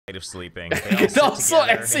of sleeping. Genau so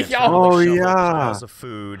esse ich auch. Oh ja.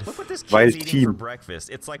 Weil Team. Breakfast.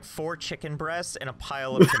 It's like 4 chicken breasts and a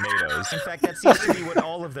pile of tomatoes. In fact, that seems to be what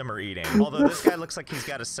all of them are eating. Although this guy looks like he's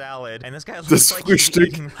got a salad, and this guy looks Das like he's Frühstück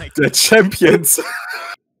eating like der Champions.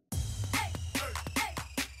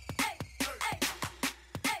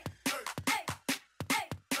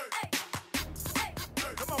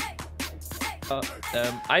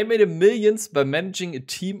 I made a millions by managing a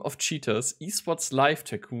team of cheaters. Esports Life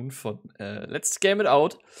Tycoon von Let's Game It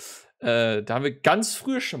Out. Da haben wir ganz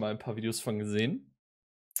früh schon mal ein paar Videos von gesehen.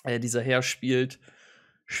 Dieser Herr spielt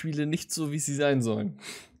Spiele nicht so, wie sie sein sollen.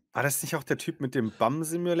 War das nicht auch der Typ mit dem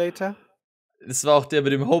Bum-Simulator? Das war auch der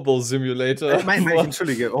mit dem Hobo-Simulator.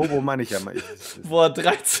 Entschuldige, Hobo meine ich ja mal. Wo er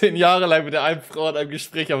 13 Jahre lang mit der einen Frau in einem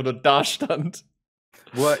Gespräch aber nur da stand.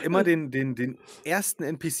 Wo er immer den ersten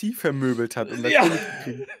NPC vermöbelt hat. Um das Ja. zu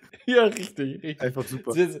kriegen. Ja, richtig. Einfach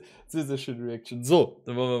super. Sehr schöne Reaction. So,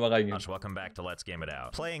 dann wollen wir mal reingehen. Welcome back to Let's Game It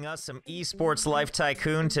Out. Playing us some Esports Life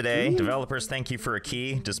Tycoon today. Developers thank you for a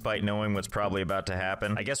key, despite knowing what's probably about to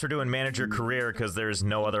happen. I guess we're doing manager career because there's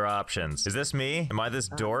no other options. Is this me? Am I this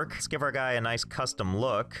dork? Let's give our guy a nice custom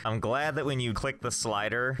look. I'm glad that when you click the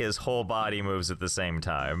slider, his whole body moves at the same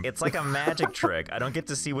time. It's like a magic trick. I don't get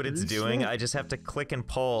to see what it's doing. I just have to click and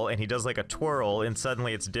pull, and he does like a twirl, and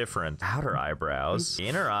suddenly it's different. Outer eyebrows,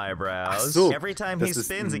 inner eyebrows. So, Every time he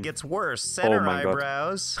spins, it gets worse. Center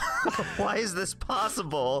eyebrows. Why is this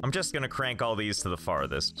possible? I'm just gonna crank all these to the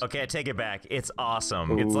farthest. Okay, I take it back. It's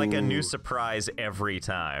awesome. It's like a new surprise every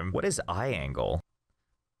time. What is eye angle?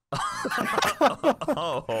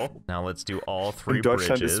 Oh, now let's do all 3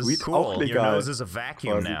 bridges. Cool. Your nose is a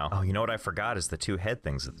vacuum now. Oh, you know what I forgot is the 2 head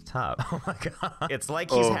things at the top. Oh my god. It's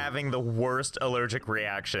like he's having the worst allergic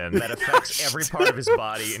reaction that affects every part of his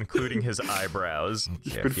body, including his eyebrows.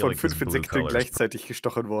 Ich bin von 5 Insekten gleichzeitig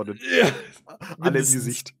gestochen worden. Alle im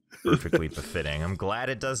Gesicht. Perfectly befitting. I'm glad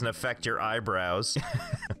it doesn't affect your eyebrows.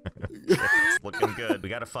 It's looking good. We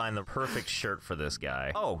gotta find the perfect shirt for this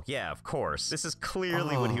guy. Oh, yeah, of course. This is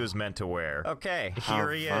clearly what he was meant to wear. Okay,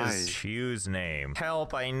 here he is. Choose name.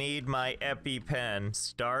 Help, I need my EpiPen.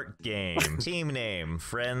 Start game. Team name.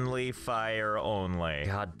 Friendly fire only.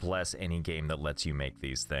 God bless any game that lets you make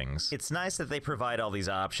these things. It's nice that they provide all these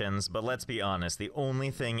options, but let's be honest, the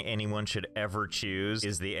only thing anyone should ever choose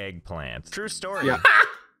is the eggplant. True story. Ja.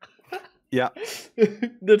 Ja.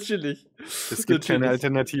 Natürlich. Es gibt keine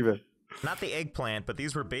Alternative. Not the eggplant, but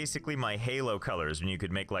these were basically my Halo colors when you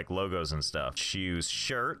could make like logos and stuff. Choose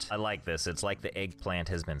shirt. I like this. It's like the eggplant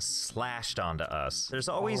has been slashed onto us. There's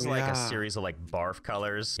always like a series of like barf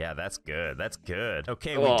colors. Yeah, that's good. That's good.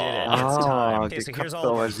 Okay, we did it. It's time. Okay, so here's all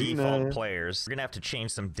of our default players. We're gonna have to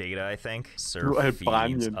change some data, I think. Surf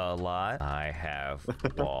feeds a lot. I have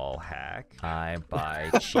wall hack. I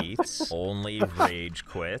buy cheats. Only rage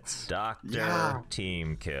quits. Doctor.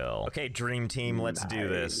 Team kill. Okay, dream team, let's do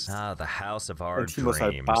this. Ah, the house of our dreams.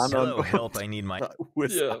 Hello, help, I need my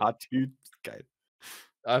USA-Typ. Geil.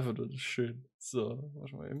 Einfach nur schön. So,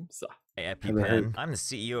 warte mal eben. So. Hey, EpiPen. I'm the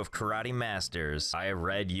CEO of Karate Masters. I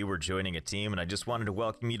read you were joining a team, and I just wanted to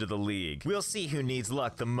welcome you to the league. We'll see who needs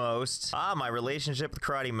luck the most. Ah, my relationship with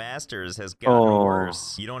Karate Masters has gotten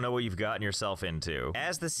worse. You don't know what you've gotten yourself into.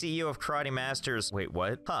 As the CEO of Karate Masters... Wait,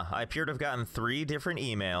 what? Huh, I appear to have gotten 3 different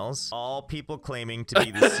emails, all people claiming to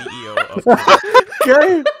be the CEO of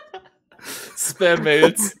Geil!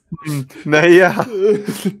 Spam-Mails. Naja.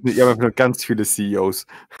 Ich habe nur ganz viele CEOs.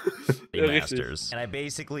 Masters. And I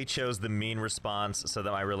basically chose the mean response so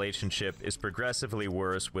that my relationship is progressively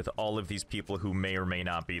worse with all of these people who may or may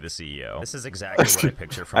not be the CEO. This is exactly what I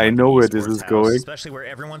picture from I know where this is going. Especially where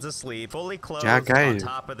everyone's asleep, fully clothed on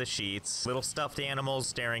top of the sheets, little stuffed animals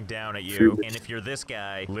staring down at you, and if you're this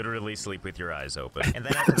guy, literally sleep with your eyes open. And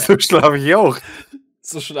then after that, So schlafe ich auch.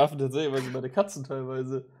 So schlafen tatsächlich meine Katzen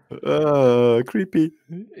teilweise. Creepy.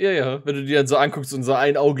 Ja, wenn du die dann so anguckst und so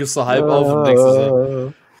ein Auge ist so halb auf und denkst du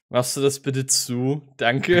so, machst du das bitte zu?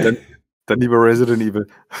 Danke. Dann lieber Resident Evil.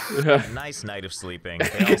 Ja. Nice night of sleeping.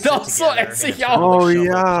 Genau so esse ich auch. Oh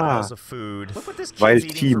ja. Weil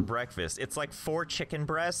Team. Breakfast. It's like 4 chicken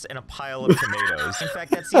breasts and a pile of tomatoes. In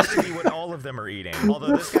fact, that seems to be what all of them are eating.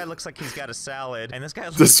 Although this guy looks like he's got a salad, and this guy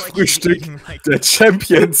looks like he's eating like der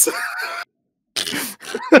Champions.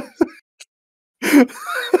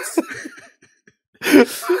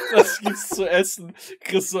 Was gibt's zu essen?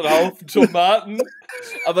 Kriegst du einen Haufen Tomaten,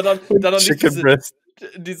 aber dann noch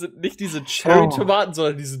nicht diese Cherry-Tomaten,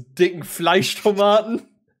 sondern diese dicken Fleischtomaten.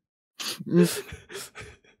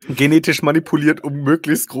 Genetisch manipuliert, um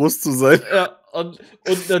möglichst groß zu sein. Ja, Und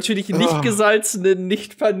natürlich nicht gesalzene,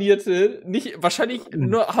 nicht panierte, wahrscheinlich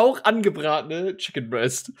nur Hauch angebratene Chicken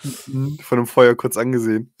Breast. Von dem Feuer kurz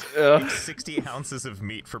angesehen. Ja. 60 ounces of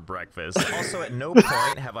meat for breakfast. Also, at no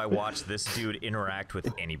point have I watched this dude interact with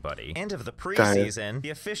anybody. End of the preseason,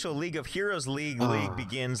 the official League of Heroes League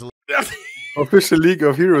begins. Official League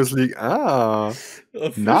of Heroes League.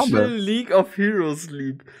 Official League of Heroes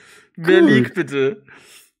League. Mehr League bitte.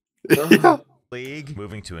 Ja. League,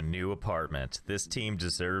 moving to a new apartment. This team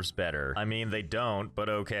deserves better. I mean, they don't, but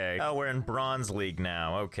okay. Oh, we're in Bronze League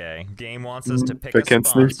now. Okay. Game wants us to pick Wer a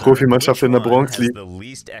kennt's sponsor. nicht? Profimannschaft in der Which one Bronze has League. the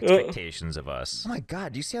least expectations of us. Oh my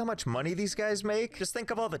god, do you see how much money these guys make? Just think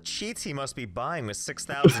of all the cheats he must be buying with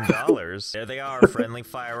 $6,000. There they are, friendly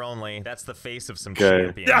fire only. That's the face of some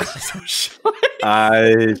champions.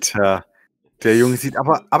 Alter. Der Junge sieht,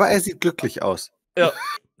 aber er sieht glücklich aus. Ja,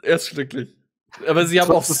 er ist glücklich. Aber sie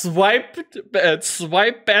haben auch Swipe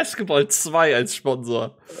Basketball 2 als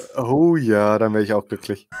Sponsor. Oh ja, dann wäre ich auch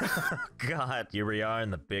glücklich. God, here we are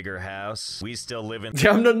in the bigger house. We still live in. Die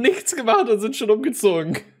haben noch nichts gemacht und sind schon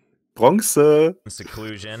umgezogen. Bronze.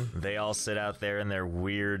 Seclusion. They all sit out there in their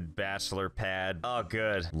weird bachelor pad. Oh,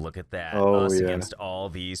 good. Look at that. Oh, Us yeah. against all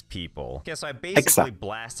these people. Okay, so I basically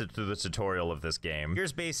blasted through the tutorial of this game.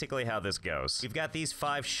 Here's basically how this goes. We've got these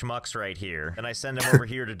 5 schmucks right here, and I send them over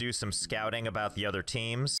here to do some scouting about the other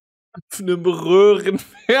teams. Auf einem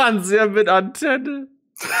Röhrenfernseher mit Antenne.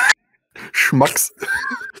 Schmacks.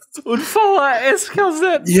 Und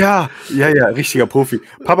VHS-Kassetten. Ja, richtiger Profi.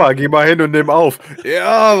 Papa, geh mal hin und nimm auf.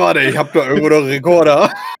 Ja, warte, ich hab da irgendwo noch einen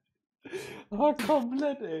Rekorder. Oh,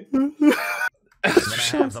 komplett, ey. And then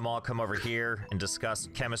I have them all come over here and discuss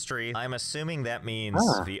chemistry. I'm assuming that means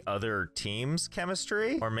the other team's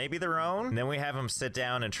chemistry, or maybe their own. And then we have them sit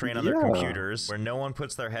down and train on their computers, where no one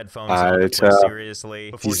puts their headphones on to play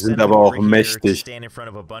seriously. Before sind aber auch mächtig. Stand in front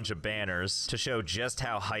of a bunch of banners to show just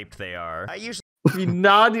how hyped they are. I usually Wie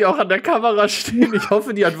nah die auch an der Kamera stehen. Ich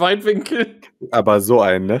hoffe, die hat Weitwinkel. Aber so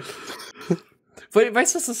ein, ne?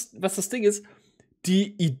 Weißt du, was das Ding ist?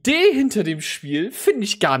 Die Idee hinter dem Spiel finde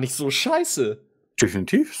ich gar nicht so scheiße.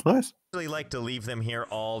 Definitiv, ist nice. like to leave them here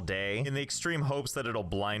all day in the extreme hopes that it'll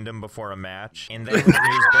blind them before a match. And then when it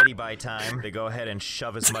nears Betty by time, they go ahead and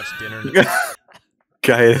shove as much dinner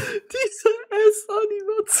Geil. Diese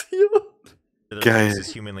S-Animation. Geil. As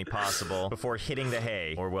humanly possible before hitting the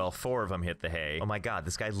hay, or well, 4 of them hit the hay. Oh my god,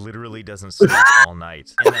 this guy literally doesn't sleep all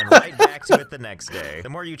night, and then right back to it the next day. The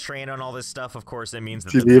more you train on all this stuff, of course, it means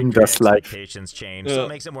that the expectations change, so it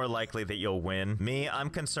makes it more likely that you'll win. Me, I'm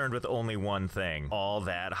concerned with only one thing: all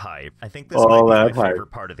that hype. I think this might be my favorite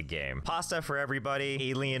part of the game. Pasta for everybody,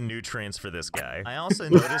 alien nutrients for this guy. I also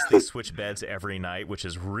noticed they switch beds every night, which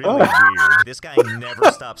is really weird. This guy never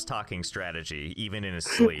stops talking strategy, even in his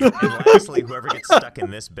sleep. And lastly, whoever gets stuck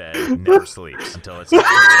in this bed never sleeps until it's time to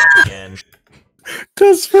get up again.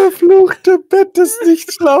 Das verfluchte Bett des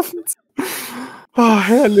Nichtschlafens. Oh,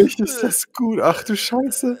 herrlich, ist das gut. Ach du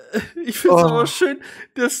Scheiße. Ich finde es aber schön,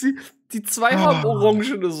 dass die 2 haben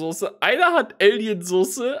orangene Soße. Einer hat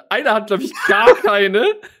Alien-Soße, einer hat, glaube ich, gar keine.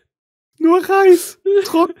 Nur Reis.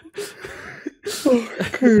 Trocken.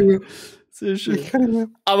 Okay. Sehr schön. Ich kann nicht mehr.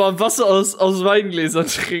 Aber Wasser aus Weingläsern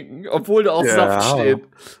trinken, obwohl da auch Saft steht.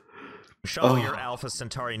 Shovel your Alpha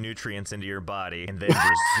Centauri nutrients into your body, and then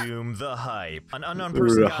resume the hype. An unknown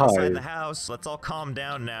person got inside the house. Let's all calm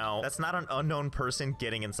down now. That's not an unknown person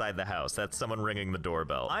getting inside the house. That's someone ringing the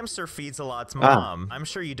doorbell. I'm Sir Feeds-a-Lot's mom. I'm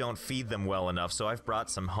sure you don't feed them well enough, so I've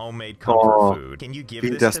brought some homemade comfort food. Can you give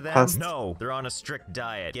this to them? No, they're on a strict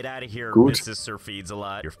diet. Get out of here, Mrs. Sir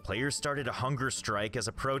Feeds-a-Lot. Your players started a hunger strike as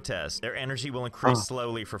a protest. Their energy will increase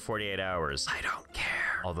slowly for 48 hours. I don't care.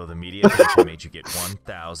 Although the media attention made you get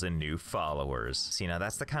 1,000 new followers. See, now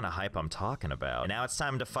that's the kind of hype I'm talking about. And now it's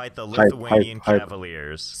time to fight the Lithuanian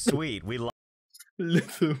Cavaliers. Sweet, we lost.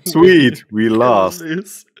 Sweet, we lost.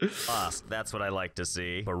 Lost, that's what I like to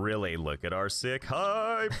see. But really, look at our sick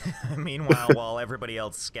hype. Meanwhile, while everybody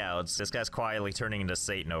else scouts, this guy's quietly turning into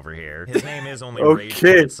Satan over here. His name is only Rage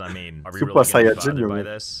Blitz. I mean, are we really gonna be bothered by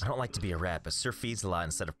this? I don't like to be a rat, but Sir Feeds-a-Lot,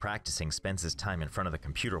 instead of practicing, spends his time in front of the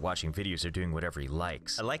computer watching videos or doing whatever he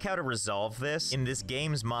likes. I like how to resolve this. In this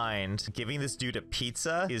game's mind, giving this dude a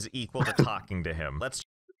pizza is equal to talking to him. Let's.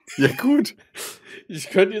 Ja, gut.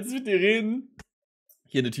 Ich könnte jetzt mit dir reden.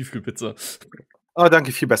 Hier eine Tiefkühlpizza. Oh,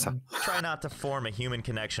 danke, viel besser. Try not to form a human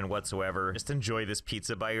connection whatsoever. Just enjoy this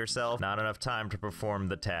pizza by yourself. Not enough time to perform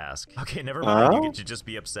the task. Okay, never mind. You get to just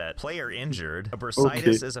be upset. Player injured. A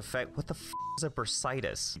bursitis is effect. What the f is a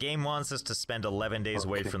bursitis? The game wants us to spend 11 days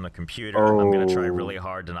away from the computer. I'm gonna try really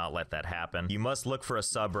hard to not let that happen. You must look for a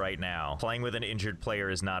sub right now. Playing with an injured player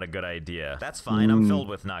is not a good idea. That's fine. I'm filled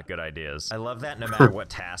with not good ideas. I love that no matter what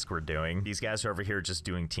task we're doing, these guys are over here just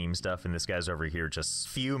doing team stuff, and this guy's over here just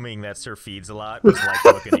fuming that Sir Feeds a lot. Was like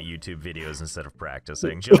looking at YouTube videos instead of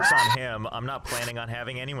practicing. Joke's on him. I'm not planning on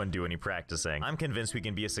having anyone do any practicing. I'm convinced we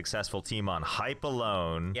can be a successful team on hype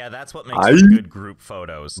alone. Yeah, that's what makes for good group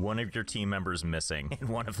photos. One of your team members missing, and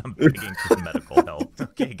one of them begging for medical help.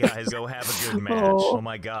 Okay, guys, go have a good match. Oh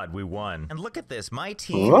my god, we won. And look at this. My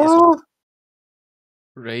team is...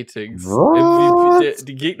 Ratings. MVP,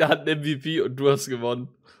 die Gegner hatten MVP und du hast gewonnen.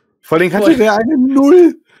 Vor allem hatte der eine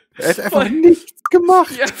 0. Er hat einfach nichts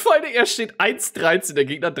gemacht. Ja, vor allem er steht 1-13, der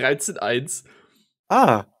Gegner 13-1.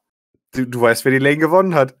 Ah, du weißt, wer die Lane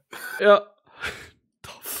gewonnen hat. Ja.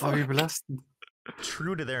 Oh, wie belastend.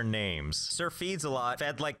 True to their names. Sir Feeds a lot,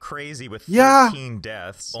 fed like crazy with 13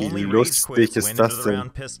 deaths. Only rage quits, went into the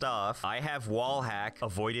round pissed off. I have wall hack,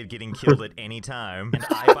 avoided getting killed at any time. And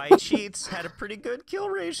I buy cheats, had a pretty good kill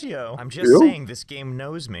ratio. I'm just saying, this game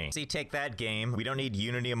knows me. See, take that game. We don't need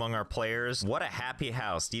unity among our players. What a happy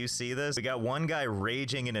house. Do you see this? We got one guy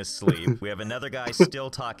raging in his sleep. We have another guy still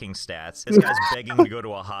talking stats. This guy's begging to go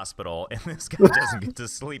to a hospital, and this guy doesn't get to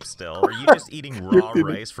sleep still. Are you just eating raw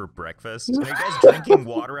rice for breakfast? Are you guys drinking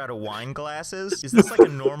water out of wine glasses? Is this like a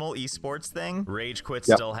normal esports thing? Rage quit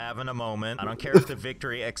still having a moment. I don't care if the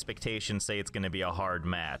victory expectations say it's going to be a hard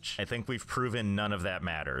match. I think we've proven none of that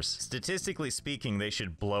matters. Statistically speaking, they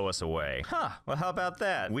should blow us away. Huh, well how about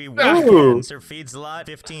that? We win again. Sir Feeds a lot,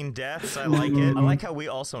 15 deaths, I like it. I like how we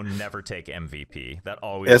also never take MVP. That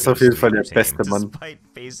always ist auf jeden Fall der beste Mann.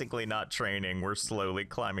 Despite basically not training, we're slowly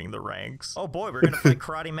climbing the ranks. Oh boy, we're going to play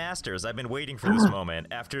Karate Masters. I've been waiting for this moment.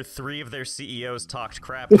 After 3 of their CEOs talked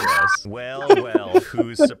crap to us. Well,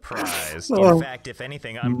 who's surprised? In fact, if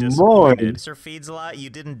anything, I'm disappointed. Sir Feeds a lot, you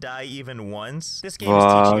didn't die even once. This game is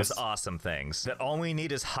teaching us awesome things. That all we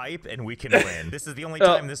need is hype and we can win. This is the only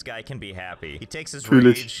time this guy can be happy. He takes his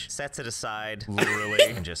rage, sets it aside,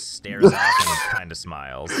 literally, and just stares off and kind of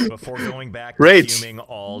smiles. Before going back to fuming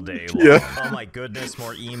all day long. Oh my goodness,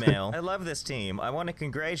 more email. I love this team. I want to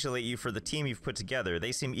congratulate you for the team you've put together.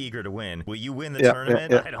 They seem eager to win. Will you win the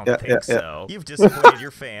tournament? I don't think so. You've disappointed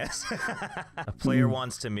your fans. A player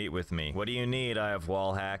wants to meet with me. What do you need? I have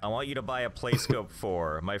wall hack. I want you to buy a PlayScope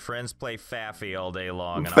 4. My friends play Faffy all day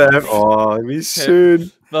long. And oh, wie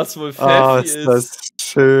schön. Was wohl Faffy ist. Ist das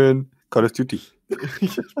schön. Call of Duty.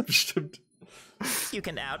 Bestimmt. You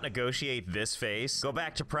can out-negotiate this face. Go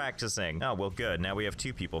back to practicing. Oh, well, good. Now we have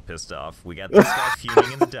 2 people pissed off. We got this guy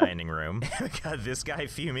fuming in the dining room. We got this guy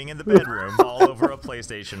fuming in the bedroom, all over a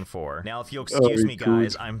PlayStation 4. Now, if you'll excuse me,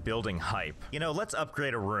 guys, I'm building hype. You know, let's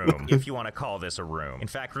upgrade a room, if you want to call this a room. In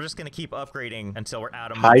fact, we're just going to keep upgrading until we're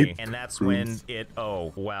out of money. And that's when it...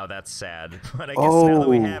 Oh, wow, that's sad. But I guess now that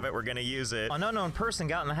we have it, we're going to use it. An unknown person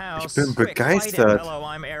got in the house. Ich bin begeistert. Hello,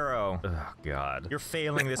 I'm Arrow. Oh, God. You're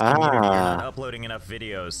failing this community. You're not uploading enough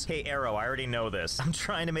videos. Hey Arrow, I already know this. I'm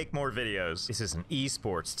trying to make more videos. This is an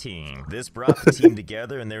esports team. This brought the team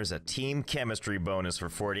together and there's a team chemistry bonus for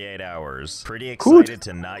 48 hours. Pretty excited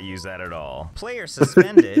to not use that at all. Player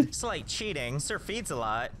suspended. Slight cheating. Sir Feeds a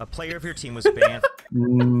lot. A player of your team was banned.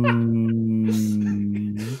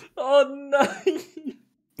 Oh nein.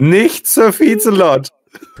 Nicht Sir Feeds a lot.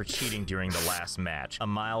 For cheating during the last match. A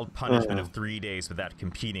mild punishment of 3 days without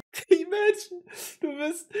competing. Imagine, du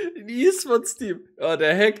bist ein Esports-Team. Oh,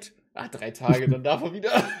 der hackt. 3 Tage, dann darf er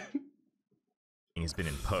wieder. Has been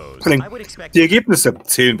imposed. I would expect die Ergebnisse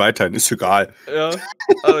zählen weiterhin, ist egal. Ja,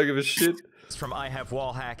 aber give a shit. From I have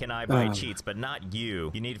wall hack and I buy cheats, but not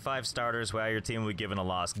you. You need 5 starters while your team will be given a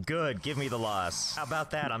loss. Good, give me the loss. How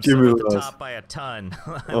about that? I'm still at the top by a ton.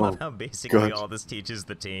 I love how basically all this teaches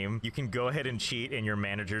the team. You can go ahead and cheat and your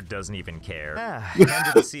manager doesn't even care. End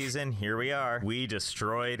of the season, here we are. We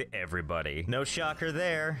destroyed everybody. No shocker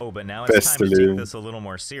there. Oh, but now it's time to take this a little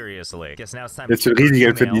more seriously. Guess now it's time to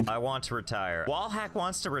take I want to retire. Wall hack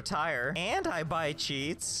wants to retire, and I buy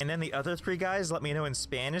cheats. And then the other 3 guys let me know in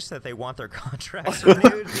Spanish that they want their contracts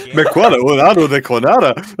renewed. Me cuadra, de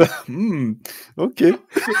Conada. Okay.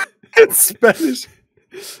 In Spanish.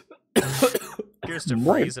 Here's to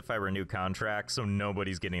freeze if I renew contracts, so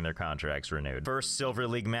nobody's getting their contracts renewed. First Silver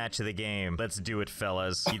League match of the game. Let's do it,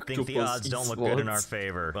 fellas. You'd think the odds don't look good in our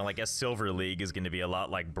favor. Well, I guess Silver League is going to be a lot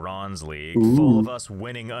like Bronze League, full of us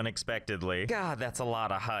winning unexpectedly. God, that's a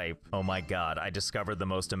lot of hype. Oh my god, I discovered the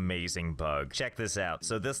most amazing bug. Check this out.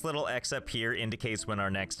 So this little X up here indicates when our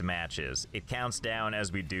next match is. It counts down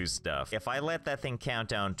as we do stuff. If I let that thing count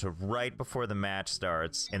down to right before the match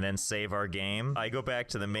starts and then save our game, I go back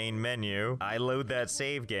to the main menu, I load that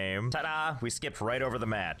save game, ta-da, we skipped right over the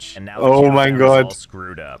match, and now the countdown is all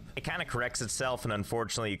screwed up. It kind of corrects itself, and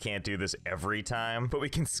unfortunately you can't do this every time, but we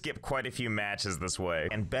can skip quite a few matches this way.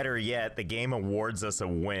 And better yet, the game awards us a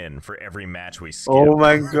win for every match we skip. Oh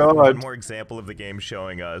my god. One more example of the game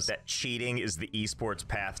showing us that cheating is the esports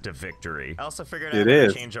path to victory. I also figured out how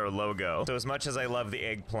to change our logo. So as much as I love the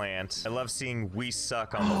eggplant, I love seeing "We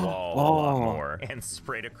suck" on the wall a lot more, and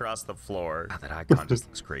sprayed across the floor. God, that icon just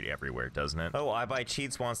looks great everywhere, doesn't it? Oh, I Buy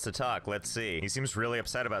Cheats wants to talk. Let's see. He seems really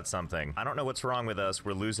upset about something. I don't know what's wrong with us.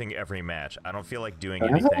 We're losing every match. I don't feel like doing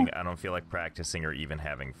anything. I don't feel like practicing or even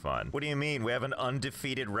having fun. What do you mean? We have an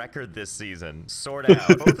undefeated record this season. Sort out.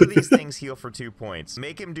 Both of these things heal for 2 points.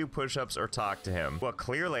 Make him do push-ups or talk to him. Well,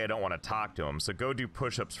 clearly I don't want to talk to him, so go do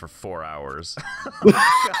push-ups for 4 hours.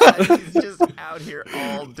 Oh god, he's just out here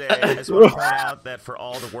all day. I just want to point out that for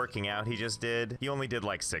all the working out he just did, he only did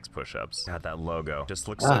like 6 push-ups. God, that logo just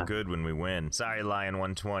looks so good when we win. Sorry, Lion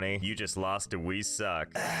 120. You just lost to We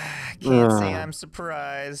Suck. Can't say I'm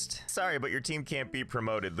surprised. Sorry, but your team can't be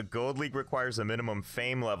promoted. The Gold League requires a minimum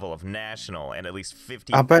fame level of national and at least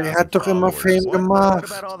 50,000 Aber hat doch immer Fame gemacht. What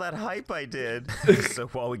about all that hype I did? So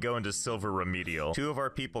while we go into Silver Remedial, 2 of our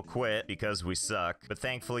people quit because we suck, but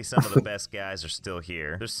thankfully some of the best guys are still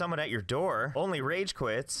here. There's someone at your door. Only Rage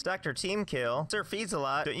quits. Dr. Teamkill. Sir Feeds a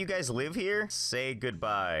lot. Don't you guys live here? Say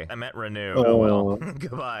goodbye. I meant renew. Oh well.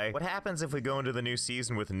 Goodbye. What happens if we go into the new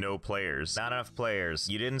season with no players? Not enough players.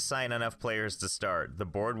 You didn't sign enough players to start. The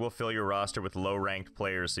board will fill your roster with low-ranked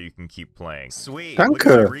players so you can keep playing. Sweet. Danke. Look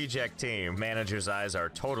at the reject team. Manager's eyes are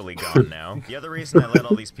totally gone now. The other reason I let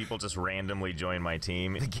all these people just randomly join my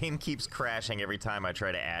team, the game keeps crashing every time I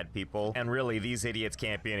try to add people. And really, these idiots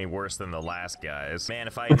can't be any worse than the last guys. Man,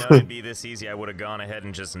 if I had known it'd be this easy, I would have gone ahead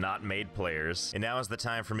and just not made players. And now is the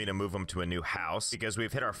time for me to move them to a new house because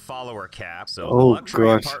we've hit our follower cap. So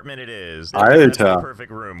luxury apartment it is. That's the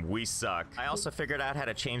perfect room. We suck. I also figured out how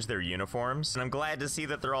to change their uniforms, and I'm glad to see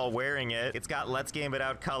that they're all wearing it. It's got Let's Game It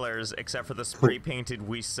Out colors, except for the spray painted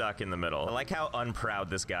We Suck in the middle. I like how unproud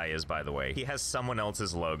this guy is, by the way. He has someone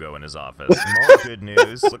else's logo in his office. More good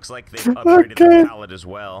news. Looks like they've upgraded the palette as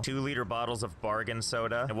well. 2-liter bottles of bargain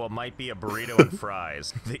soda, and what might be a burrito and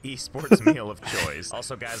fries. The esports meal of choice.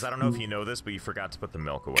 Also, guys, I don't know if you know this, but you forgot to put the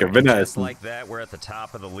milk away. Just like that, we're at the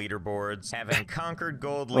top of the leaderboards, having conquered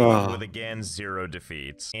Gold League with again 0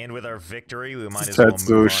 defeats. And with our victory, we might as well move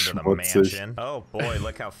on to the mansion. Oh boy,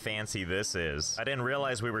 look how fancy this is. I didn't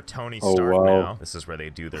realize we were Tony Stark now. This is where they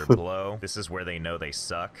do their blow. This is where they know they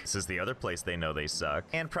suck. This is the other place they know they suck.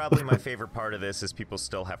 And probably my favorite part of this is people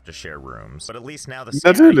still have to share rooms. But at least now the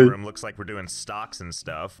scouting room looks like we're doing stocks and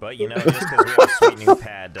stuff. But you know, just because we have a sweet new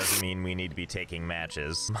pad doesn't mean we need to be taking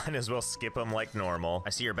matches. Might as well skip them like normal. I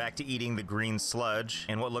see you're back to eating the green sludge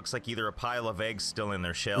and what looks like either a pile of eggs still in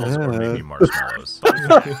their shells or maybe marshmallows. Fun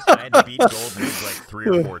fact, I had to beat Gold League like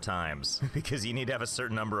 3 or 4 times because you need to have a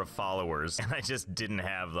certain number of followers and I just didn't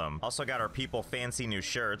have them. Also got our people fancy new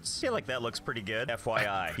shirts. I feel like that looks pretty good.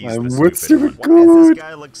 FYI, he's the stupid one. Why does this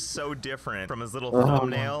guy look so different from his little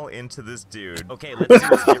thumbnail into this dude? Okay, let's see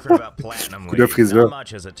what's different about Platinum League. Not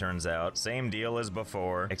much as it turns out. Same deal as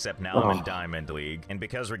before, except now I'm in Diamond League. And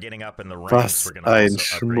because we're getting up in the ranks, we're gonna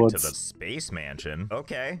also upgrade to the Space Mansion.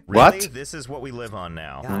 Okay, really? This is what we live on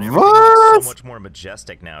now. God, everything looks so much more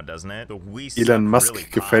majestic now, doesn't it? The Elon Musk really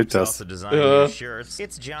gefällt das. Also designing new shirts.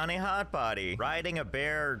 It's Johnny Hotbody riding a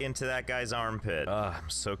bear into that guy's armpit. I'm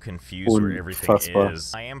so confused where everything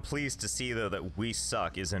is. I am pleased to see though that We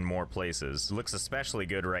Suck is in more places. It looks especially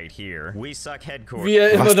good right here. We Suck headquarters. Wie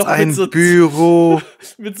er immer noch ein Büro.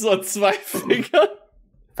 Mit so 2 Fingern.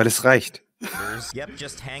 Weil es reicht. Yep,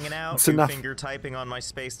 just hanging out, 2-finger typing on my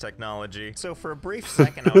space technology. So for a brief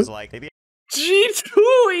second I was like, maybe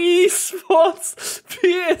G2 Esports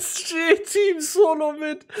PSG Team Solo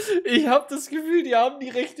mit. Ich hab das Gefühl, die haben die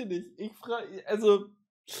Rechte nicht. Ich frage, also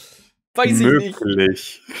weiß ich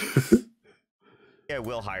nicht. I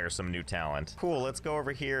will hire some new talent. Cool, let's go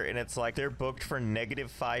over here, and it's like they're booked for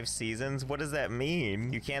 -5 seasons. What does that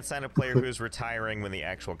mean? You can't sign a player who's retiring when the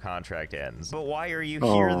actual contract ends. But why are you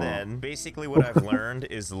here then? Basically, what I've learned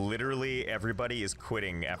is literally everybody is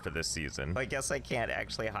quitting after this season. I guess I can't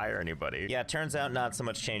actually hire anybody. Yeah, it turns out not so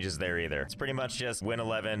much changes there either. It's pretty much just win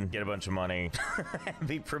 11, get a bunch of money, and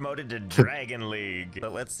be promoted to Dragon League.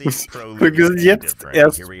 But let's see if Pro League Wir sind is jetzt different.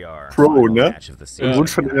 erst Here we are. Pro, Final ne? match of the Wir season. sind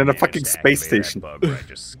schon in einer I managed fucking to Space activate that Station. bug where I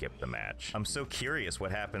just skipped the match. I'm so curious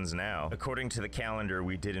what happens now. According to the calendar,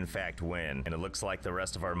 we did in fact win, and it looks like the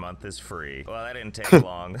rest of our month is free. Well, that didn't take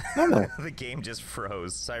long. The game just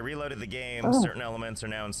froze. So I reloaded the game. Certain elements are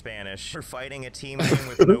now in Spanish. We're fighting a team game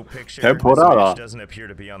with no picture. This match doesn't appear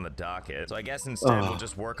to be on the docket. So I guess instead we'll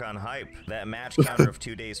just work on hype. That match counter of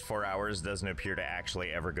 2 days, 4 hours doesn't appear to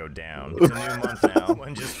actually ever go down. It's a new month now,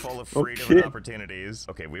 one just full of freedom and opportunities.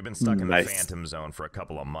 Okay, we've been stuck in the Phantom Zone for a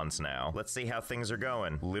couple of months now. Let's see how things are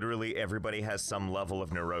going. Literally everybody has some level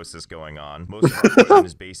of neurosis going on. Most of our team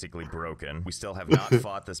is basically broken. We still have not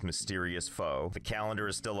fought this mysterious foe. The calendar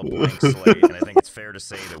is still a blank slate, and I think it's fair to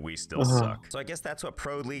say that we still suck. So I guess that's what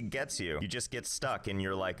Pro League gets you. You just get stuck in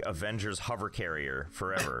your, like, Avengers hover carrier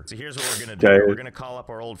forever. So here's what we're gonna do. We're gonna call up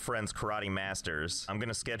our old friends Karate Masters. I'm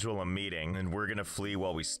gonna schedule a meeting, and we're gonna flee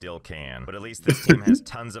while we still can. But at least this team has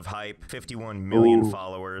tons of hype, 51 million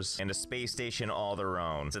followers, and a space station all their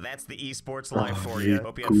own. So that's the esports life for you.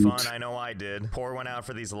 Hope you had fun. I know I did. Pour one out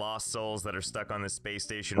for these lost souls that are stuck on this space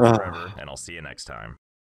station forever, and I'll see you next time.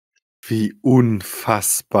 Wie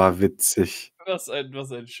unfassbar witzig. Was ein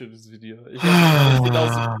schönes Video. Ich hoffe, euch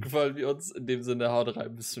genauso gut gefallen wie uns. In dem Sinne, haut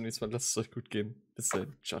rein. Bis zum nächsten Mal. Lasst es euch gut gehen. Bis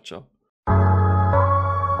dann. Ciao, ciao.